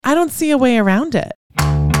I don't see a way around it.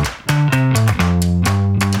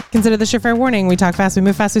 Consider this your fair warning. We talk fast, we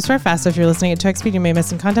move fast, we swear fast. So if you're listening at 2x speed, you may miss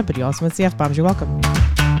some content, but you also miss the F-bombs. You're welcome.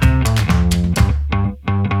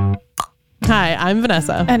 Hi, I'm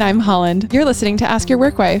Vanessa. And I'm Holland. You're listening to Ask Your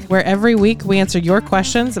Workwife, where every week we answer your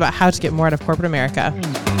questions about how to get more out of corporate America.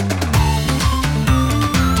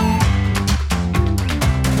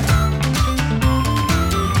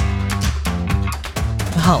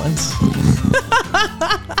 Holland.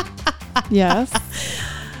 Yes.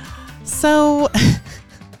 So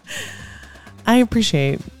I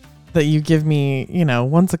appreciate that you give me,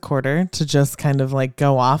 once a quarter to just kind of like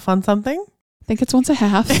go off on something. I think it's once a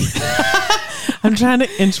half. I'm trying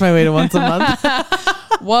to inch my way to once a month.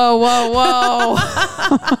 Whoa.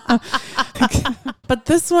 But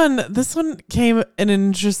this one came in an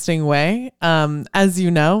interesting way. As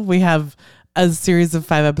you know, we have a series of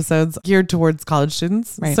 5 episodes geared towards college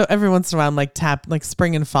students. Right. So every once in a while I'm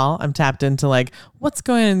spring and fall, I'm tapped into like what's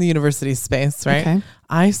going on in the university space, right? Okay.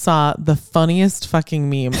 I saw the funniest fucking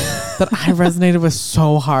meme that I resonated with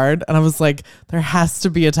so hard. And I was like, there has to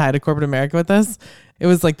be a tie to corporate America with this. It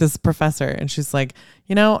was like this professor and she's like,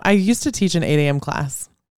 I used to teach an 8 a.m. class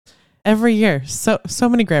every year. So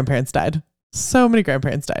many grandparents died. She's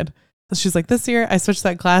like, this year I switched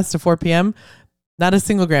that class to 4 p.m. Not a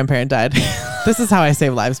single grandparent died. This is how I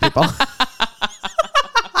save lives, people. And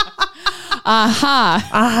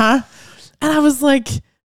I was like,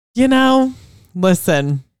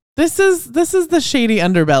 listen, this is the shady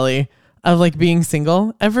underbelly of like being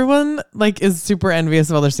single. Everyone like is super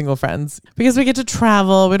envious of all their single friends because we get to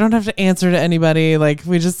travel. We don't have to answer to anybody. Like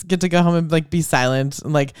we just get to go home and like be silent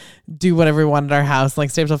and like do whatever we want at our house,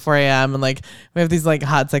 like stay up till 4 a.m. And like we have these like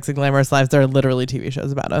hot, sexy, glamorous lives. There are literally TV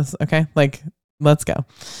shows about us. Okay. Like let's go.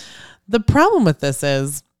 The problem with this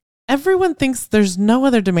is everyone thinks there's no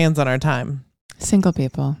other demands on our time. Single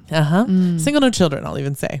people. Single, no children, I'll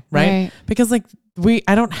even say, right? Because like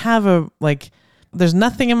I don't have there's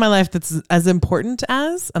nothing in my life that's as important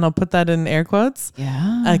as, and I'll put that in air quotes,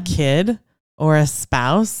 a kid or a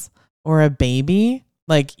spouse or a baby.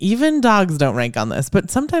 Like even dogs don't rank on this, but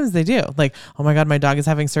sometimes they do. Like, oh my God, my dog is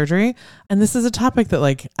having surgery. And this is a topic that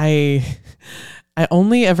like I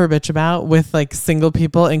only ever bitch about with like single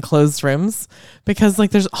people in closed rooms because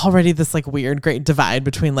like there's already this like weird great divide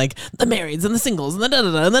between like the marrieds and the singles and the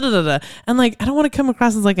da-da-da. And like I don't want to come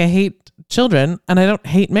across as like I hate children and I don't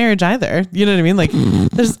hate marriage either. You know what I mean? Like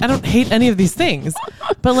I don't hate any of these things.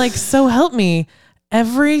 But like so help me,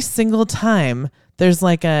 every single time there's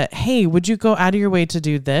like hey, would you go out of your way to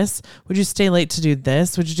do this? Would you stay late to do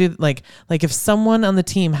this? Would you do like if someone on the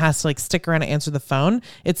team has to like stick around and answer the phone,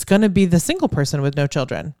 it's going to be the single person with no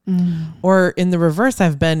children. Or in the reverse,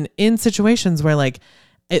 I've been in situations where like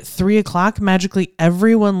at 3:00, magically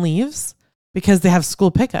everyone leaves because they have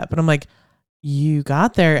school pickup. And I'm like, you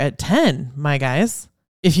got there at 10, my guys.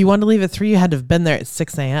 If you wanted to leave at 3, you had to have been there at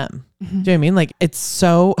 6 a.m. Do you know what I mean? Like it's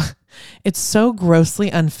so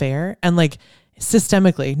grossly unfair. And like,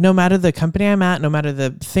 systemically, no matter the company I'm at, no matter the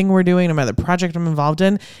thing we're doing, no matter the project I'm involved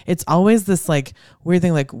in, it's always this like weird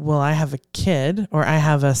thing like, well, I have a kid or I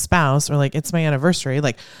have a spouse or like it's my anniversary.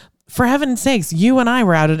 Like for heaven's sakes, you and I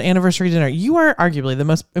were out at anniversary dinner. You are arguably the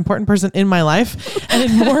most important person in my life. And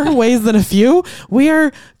in more ways than a few, we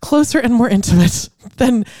are closer and more intimate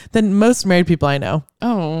than most married people I know.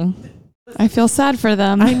 Oh, I feel sad for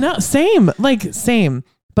them. I know. Same.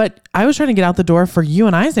 But I was trying to get out the door for you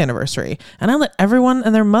and I's anniversary. And I let everyone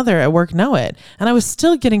and their mother at work know it. And I was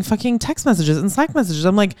still getting fucking text messages and Slack messages.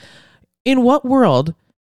 I'm like, in what world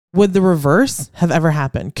would the reverse have ever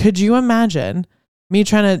happened? Could you imagine me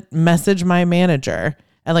trying to message my manager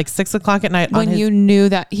at like 6:00 at night when you knew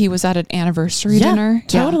that he was at an anniversary dinner?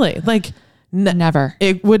 Totally. Yeah. Like never.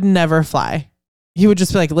 It would never fly. He would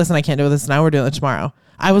just be like, listen, I can't do this now. We're doing it tomorrow.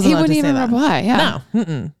 I wasn't allowed to say that. He wouldn't even reply. Yeah. No.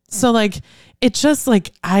 Mm-mm. So like, it's just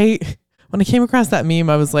like when I came across that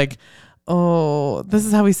meme, I was like, oh, this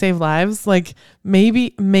is how we save lives. Like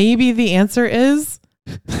maybe the answer is,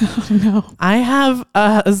 oh, no, I have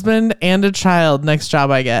a husband and a child next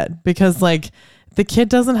job I get because like the kid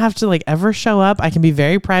doesn't have to like ever show up. I can be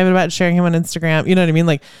very private about sharing him on Instagram. You know what I mean?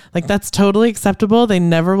 Like that's totally acceptable. They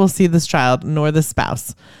never will see this child nor this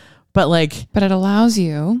spouse, but it allows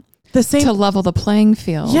you to level the playing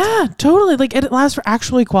field. Yeah, totally. Like it allows for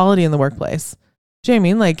actual equality in the workplace. Do you know what I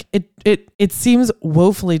mean? Like it seems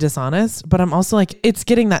woefully dishonest, but I'm also like, it's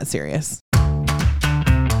getting that serious.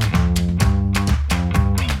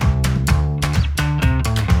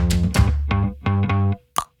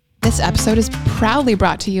 This episode is proudly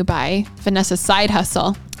brought to you by Vanessa's Side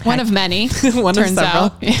Hustle. One of many. One turns of several.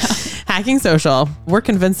 Out. Yeah. Hacking social. We're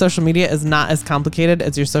convinced social media is not as complicated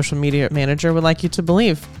as your social media manager would like you to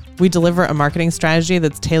believe. We deliver a marketing strategy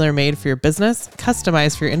that's tailor-made for your business,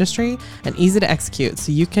 customized for your industry, and easy to execute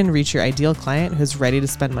so you can reach your ideal client who's ready to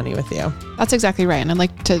spend money with you. That's exactly right. And I'd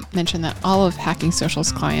like to mention that all of Hacking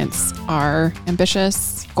Social's clients are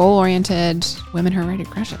ambitious, goal-oriented women who are ready to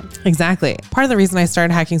crush it. Exactly. Part of the reason I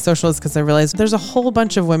started Hacking Social is because I realized there's a whole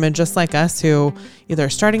bunch of women just like us who either are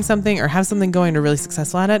starting something or have something going or really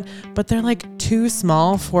successful at it, but they're like too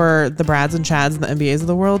small for the Brads and Chads and the MBAs of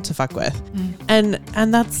the world to fuck with. And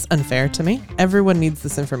that's unfair to me. Everyone needs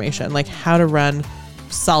this information, like how to run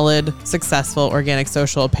solid, successful, organic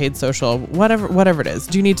social, paid social, whatever it is.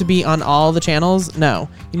 Do you need to be on all the channels? No.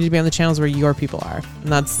 You need to be on the channels where your people are.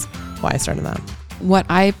 And that's why I started that. What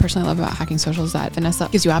I personally love about Hacking Social is that Vanessa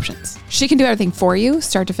gives you options. She can do everything for you,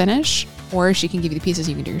 start to finish, or she can give you the pieces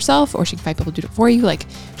you can do yourself, or she can find people to do it for you. Like,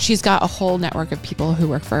 she's got a whole network of people who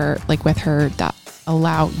work with her that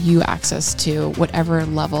allow you access to whatever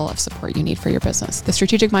level of support you need for your business. The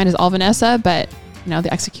strategic mind is all Vanessa, but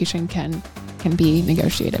the execution can be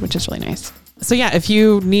negotiated, which is really nice. So yeah, if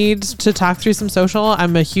you need to talk through some social,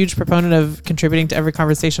 I'm a huge proponent of contributing to every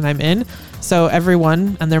conversation I'm in. So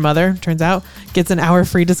everyone and their mother, turns out, gets an hour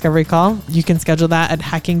free discovery call. You can schedule that at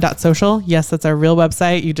hacking.social. Yes, that's our real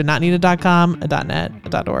website. You do not need a .com, a .net,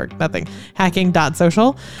 a .org, nothing.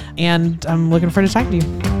 Hacking.social. And I'm looking forward to talking to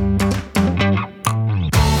you.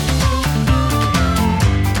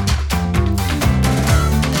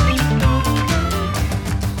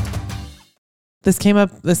 This came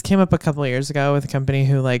up a couple of years ago with a company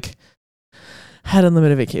who had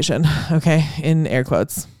unlimited vacation, okay, in air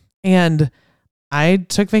quotes. And I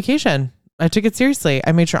took vacation. I took it seriously.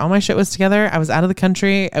 I made sure all my shit was together. I was out of the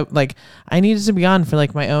country. I needed to be on for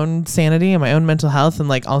my own sanity and my own mental health,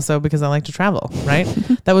 and also because I like to travel, right?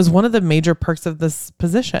 That was one of the major perks of this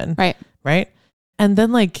position. Right. And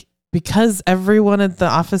then because everyone at the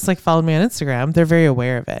office followed me on Instagram, they're very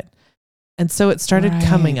aware of it. And so it started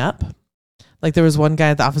coming up. There was one guy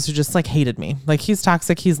at the office who just hated me. He's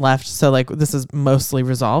toxic. He's left. So this is mostly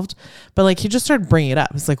resolved. But he just started bringing it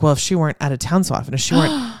up. It's well, if she weren't out of town so often, if she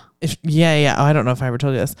weren't, Oh, I don't know if I ever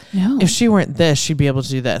told you this. No. If she weren't this, she'd be able to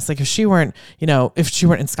do this. If she weren't, if she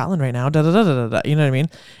weren't in Scotland right now, you know what I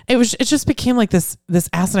mean? It just became this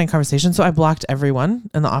asinine conversation. So I blocked everyone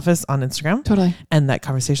in the office on Instagram. Totally. And that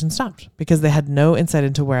conversation stopped because they had no insight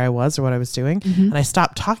into where I was or what I was doing. Mm-hmm. And I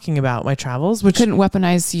stopped talking about my travels, which couldn't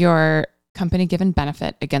weaponize your company given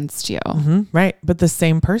benefit against you. Mm-hmm, right. But the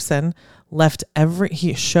same person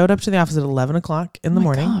he showed up to the office at 11 o'clock in the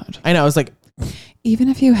morning. God. I know. I was even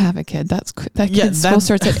if you have a kid, kid's school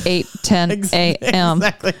starts at 8:10 a.m.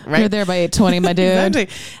 Exactly. Right. You're there by 8:20, my dude. Exactly.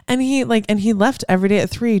 And he left every day at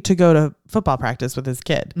 3 to go to football practice with his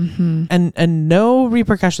kid. Mm-hmm. And no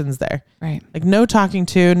repercussions there. Right. No talking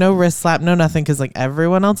to, no wrist slap, no nothing. Cause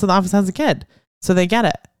everyone else in the office has a kid. So they get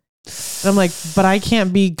it. And I'm but I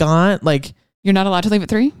can't be gone. You're not allowed to leave at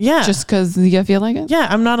 3? Yeah. Just because you feel like it? Yeah.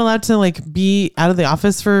 I'm not allowed to be out of the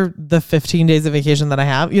office for the 15 days of vacation that I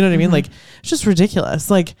have. You know what I mean? It's just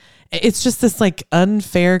ridiculous. It's just this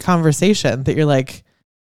unfair conversation that you're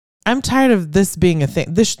I'm tired of this being a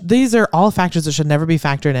thing. These are all factors that should never be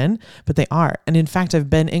factored in, but they are. And in fact,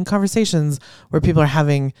 I've been in conversations where people are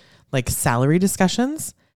having salary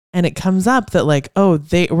discussions. And it comes up that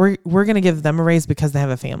we're going to give them a raise because they have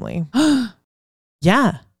a family.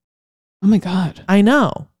 Yeah. Oh my God. I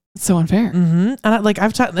know. It's so unfair. Mm-hmm. And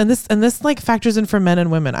I've talked, and this factors in for men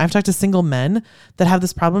and women. I've talked to single men that have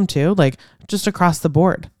this problem too, just across the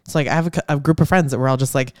board. It's I have a group of friends that we're all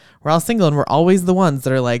just we're all single and we're always the ones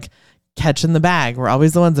that are catching the bag. We're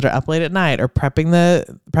always the ones that are up late at night or prepping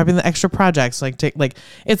the extra projects.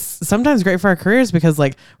 It's sometimes great for our careers because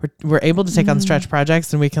we're able to take on stretch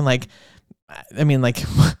projects and we can one of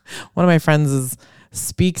my friends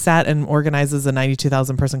speaks at and organizes a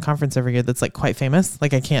 92,000 person conference every year that's quite famous. I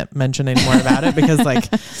can't mention any more about it because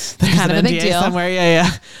there's kind of a big deal somewhere. Yeah.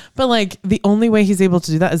 But the only way he's able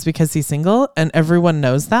to do that is because he's single and everyone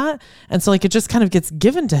knows that. And so it just kind of gets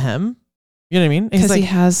given to him. You know what I mean? Because he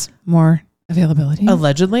has more availability.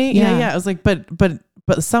 Allegedly. Yeah. I was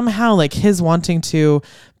but somehow his wanting to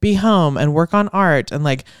be home and work on art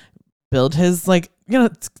and build his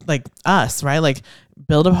us, right?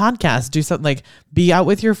 Build a podcast, do something be out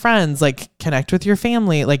with your friends, connect with your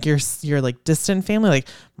family, your distant family,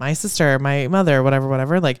 my sister, my mother,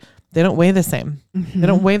 whatever, they don't weigh the same. Mm-hmm. They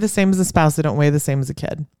don't weigh the same as a spouse. They don't weigh the same as a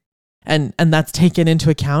kid. And that's taken into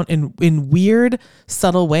account in weird,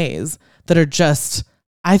 subtle ways that are just,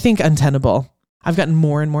 I think, untenable. I've gotten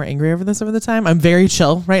more and more angry over this over the time. I'm very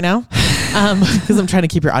chill right now. because I'm trying to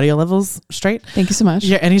keep your audio levels straight. Thank you so much.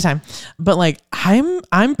 Yeah, anytime. But like,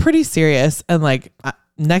 I'm pretty serious, and like,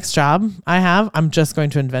 next job I have, I'm just going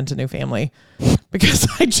to invent a new family, because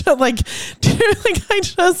I just like,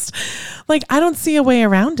 I don't see a way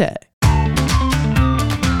around it.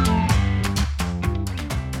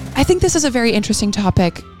 I think this is a very interesting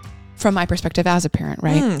topic from my perspective as a parent,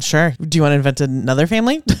 right? Sure. Do you want to invent another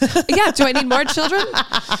family? Yeah. Do I need more children?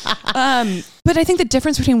 But I think the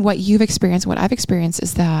difference between what you've experienced and what I've experienced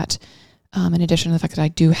is that, in addition to the fact that I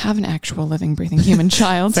do have an actual living, breathing human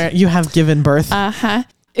child. Fair. You have given birth.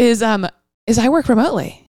 Is I work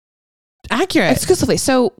remotely. Accurate. Exclusively.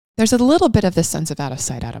 So there's a little bit of this sense of out of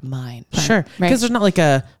sight, out of mind. Sure. Because there's not like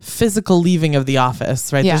a physical leaving of the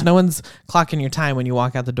office, right? Yeah. There's no one's clocking your time when you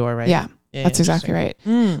walk out the door, right? Yeah. That's exactly right.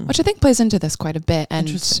 Which I think plays into this quite a bit. And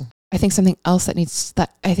I think something else that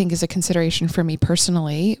I think is a consideration for me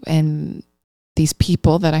personally and these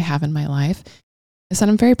people that I have in my life is that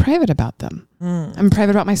I'm very private about them. I'm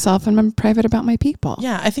private about myself and I'm private about my people.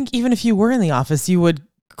 Yeah. I think even if you were in the office, you would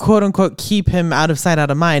quote unquote keep him out of sight, out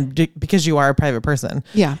of mind, because you are a private person.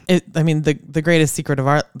 Yeah. The greatest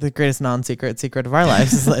the greatest non-secret secret of our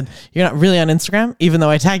lives is that you're not really on Instagram, even though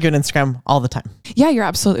I tag you on Instagram all the time. Yeah, you're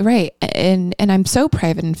absolutely right. And I'm so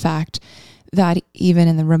private, in fact, that even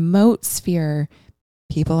in the remote sphere,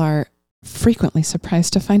 people are frequently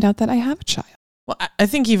surprised to find out that I have a child. Well, I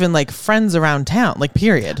think even like friends around town, like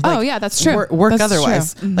period. Like, yeah, that's true. Work that's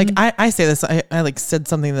otherwise. True. Mm-hmm. Like I say this, I like said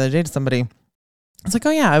something the other day to somebody. It's like,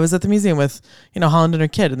 oh yeah, I was at the museum with, Holland and her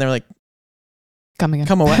kid. And they're like,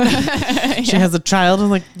 come away. She has a child.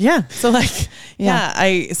 I'm like, yeah. So like,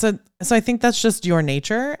 so I think that's just your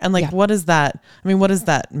nature. And like, what is that? I mean, what is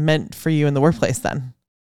that meant for you in the workplace then?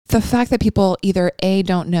 The fact that people either A,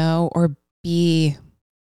 don't know, or B,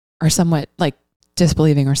 are somewhat like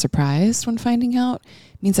disbelieving or surprised when finding out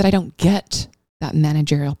means that I don't get that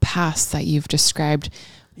managerial pass that you've described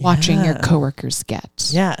watching your coworkers get.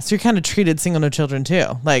 Yeah. So you're kind of treated single, no children too.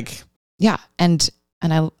 Like, yeah. And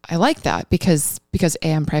I like that because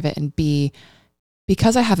A, I'm private, and B,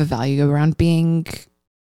 because I have a value around being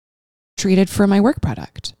treated for my work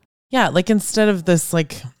product. Yeah. Like instead of this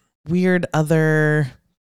like weird other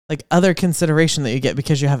consideration that you get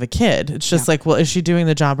because you have a kid, it's just like, well, is she doing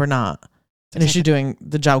the job or not? And is she doing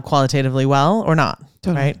the job qualitatively well or not?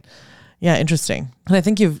 Totally. Right. Yeah, interesting. And I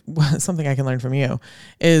think something I can learn from you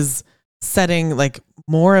is setting like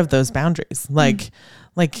more of those boundaries. Like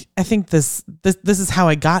I think this is how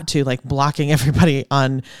I got to like blocking everybody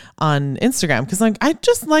on Instagram, because like I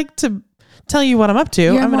just like to tell you what I'm up to.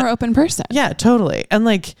 You're a more open person. Yeah, totally. And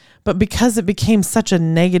like, but because it became such a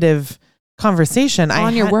negative conversation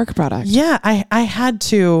on your work product. Yeah, I had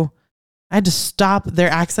to stop their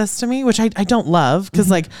access to me, which I don't love, because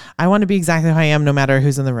like I want to be exactly who I am no matter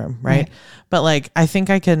who's in the room, right? But like I think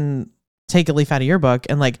I can take a leaf out of your book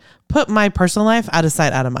and like put my personal life out of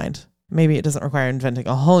sight, out of mind. Maybe it doesn't require inventing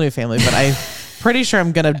a whole new family, but I'm pretty sure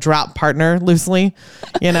I'm gonna drop partner loosely,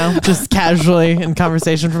 just casually in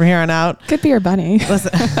conversation from here on out. Could be your bunny.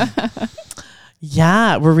 Listen,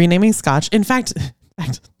 yeah, we're renaming Scotch. In fact,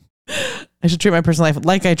 I should treat my personal life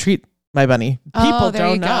like I treat my bunny. People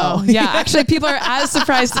don't know. Yeah, actually, people are as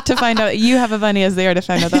surprised to find out you have a bunny as they are to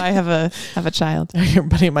find out that I have a child. Are your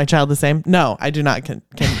bunny and my child the same? No, I do not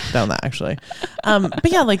condone that, actually.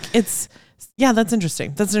 But yeah, like that's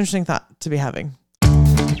interesting. That's an interesting thought to be having.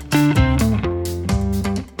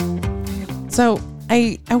 So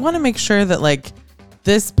I want to make sure that like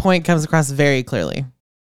this point comes across very clearly.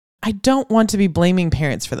 I don't want to be blaming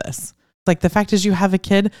parents for this. Like the fact is you have a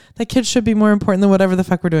kid, that kid should be more important than whatever the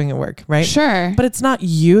fuck we're doing at work, right? Sure. But it's not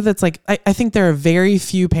you that's like, I think there are very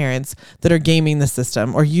few parents that are gaming the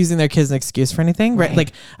system or using their kids as an excuse for anything, right?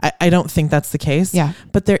 Like I don't think that's the case. Yeah.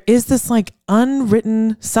 But there is this like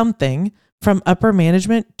unwritten something from upper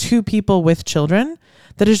management to people with children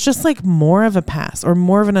that is just like more of a pass or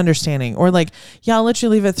more of an understanding, or like, yeah, I'll let you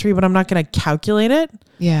leave at 3, but I'm not going to calculate it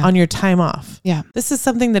on your time off. Yeah. This is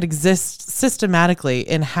something that exists systematically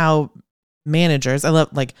in how managers, I love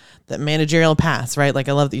like the managerial pass, right? Like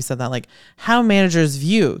I love that you said that, like how managers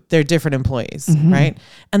view their different employees, right?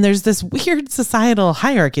 And there's this weird societal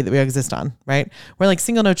hierarchy that we exist on, right? Where like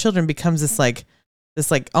single no children becomes this like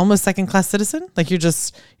almost second class citizen. Like you're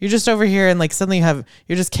just over here and like suddenly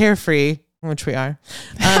you're just carefree, which we are.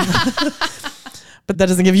 But that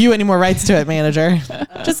doesn't give you any more rights to it, manager.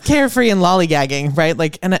 Just carefree and lollygagging, right?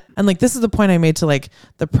 Like, and like, this is the point I made to like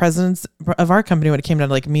the presidents of our company when it came down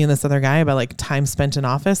to like me and this other guy about like time spent in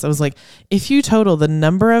office. I was like, if you total the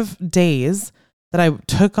number of days that I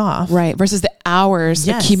took off, right, versus the hours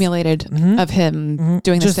accumulated of him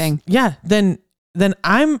doing this thing, then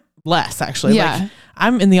I'm less actually. Yeah. Like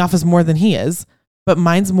I'm in the office more than he is, but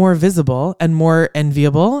mine's more visible and more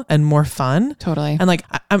enviable and more fun. Totally. And like,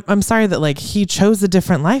 I'm sorry that like he chose a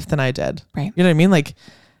different life than I did. Right. You know what I mean? Like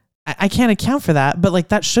I can't account for that, but like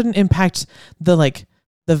that shouldn't impact the like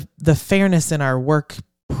the fairness in our work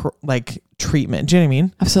like treatment. Do you know what I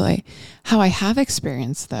mean? Absolutely. How I have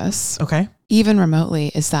experienced this, Okay. even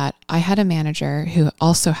remotely, is that I had a manager who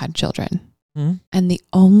also had children. Mm-hmm. And the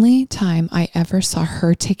only time I ever saw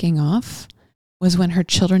her taking off was when her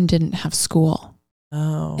children didn't have school.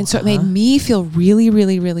 Oh. And so it made me feel really,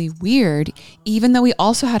 really, really weird. Even though we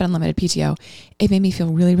also had unlimited PTO, it made me feel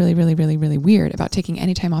really, really, really, really, really weird about taking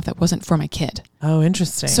any time off that wasn't for my kid. Oh,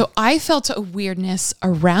 interesting. So I felt a weirdness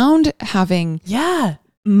around having yeah,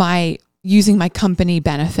 using my company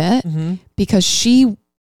benefit because she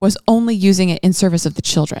was only using it in service of the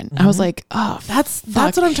children. I was like, oh, that's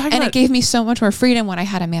what I'm talking about. And it gave me so much more freedom when I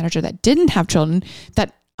had a manager that didn't have children,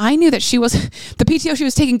 that I knew that the PTO she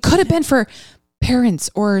was taking could have been for parents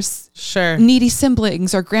or needy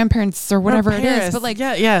siblings or grandparents or whatever it is, but like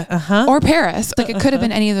or Paris, like it could have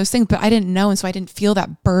been any of those things, but I didn't know, and so I didn't feel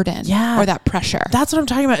that burden or that pressure. That's what I'm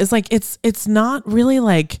talking about. Is like it's not really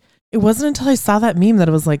like, it wasn't until I saw that meme that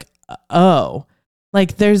it was like, oh,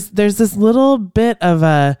 like there's this little bit of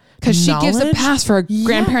a, because she gives a pass for a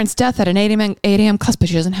grandparent's death at an 8 a.m. class, but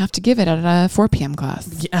she doesn't have to give it at a 4 p.m.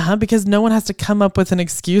 class. Because no one has to come up with an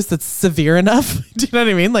excuse that's severe enough. Do you know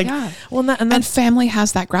what I mean? Like, well, and family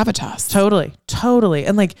has that gravitas. Totally.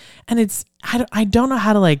 And like, and it's, I don't know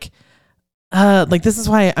how to like this is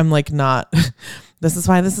why I'm like not, this is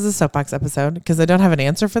why this is a soapbox episode, because I don't have an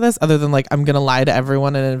answer for this other than like, I'm going to lie to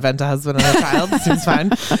everyone and invent a husband and a child. It seems fine.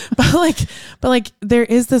 But like there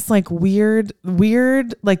is this like weird,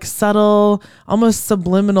 like subtle, almost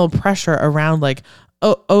subliminal pressure around like,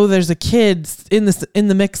 oh, there's a kid in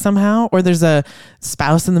the mix somehow, or there's a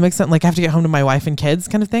spouse in the mix. Like I have to get home to my wife and kids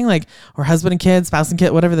kind of thing, like, or husband and kids, spouse and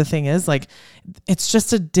kid, whatever the thing is. Like it's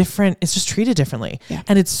just it's just treated differently. Yeah.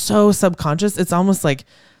 And it's so subconscious. It's almost like,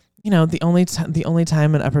 you know, the only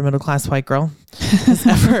time an upper middle class white girl has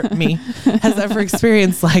ever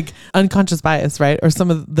experienced like unconscious bias, right? Or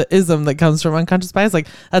some of the ism that comes from unconscious bias. Like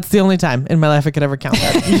that's the only time in my life I could ever count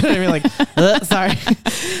that. You know what I mean? Like, sorry.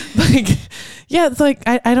 Like, yeah, it's like,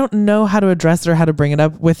 I don't know how to address it or how to bring it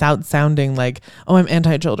up without sounding like, oh, I'm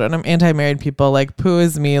anti-children, I'm anti-married people, like poo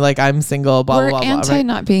is me, like I'm single, blah, blah, blah. We're anti right?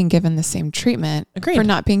 not being given the same treatment. Agreed. For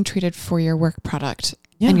not being treated for your work product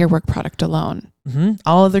and your work product alone. Mm-hmm.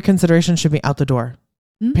 All other considerations should be out the door.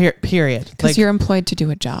 Mm-hmm. Period. Because you're employed to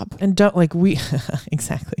do a job. And don't like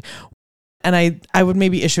exactly. And I would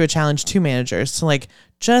maybe issue a challenge to managers to like,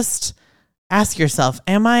 just ask yourself,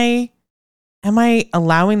 am I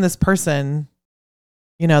allowing this person,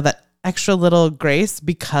 you know, that extra little grace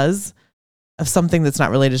because of something that's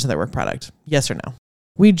not related to their work product? Yes or no?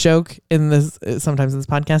 We joke sometimes in this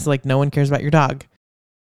podcast, like no one cares about your dog.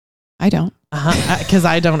 I don't. Because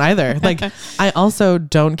I don't either. Like I also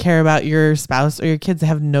don't care about your spouse or your kids. They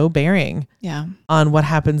have no bearing on what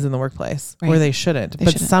happens in the workplace, or they shouldn't.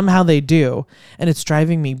 But somehow they do. And it's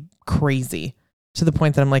driving me crazy to the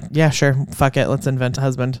point that I'm like, yeah, sure. Fuck it. Let's invent a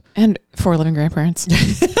husband. And 4 living grandparents.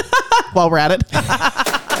 While we're at it.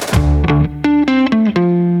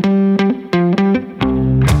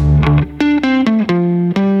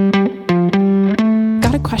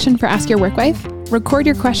 Got a question for Ask Your Work Wife? Record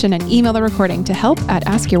your question and email the recording to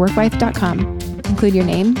help@askyourworkwife.com. Include your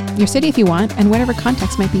name, your city if you want, and whatever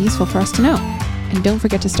context might be useful for us to know. And don't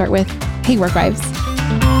forget to start with, hey, work wives.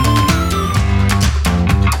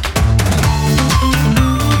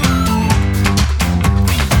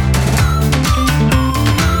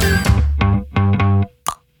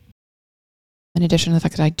 In addition to the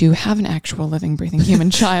fact that I do have an actual living, breathing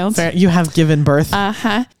human child. Fair. You have given birth.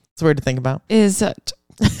 Uh-huh. It's weird to think about. It's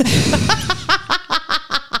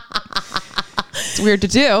weird to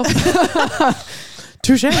do.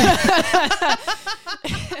 Touche.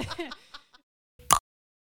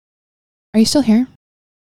 Are you still here?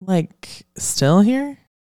 Like, still here?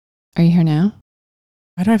 Are you here now?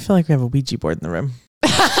 Why do I feel like we have a Ouija board in the room?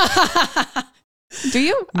 Do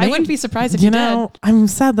you? Maybe. I wouldn't be surprised if you did. I'm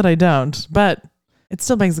sad that I don't, but it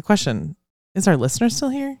still begs the question, is our listener still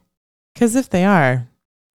here? Because if they are,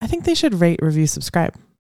 I think they should rate, review, subscribe.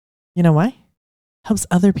 You know why? Helps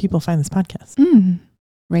other people find this podcast.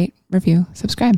 Rate, review, subscribe.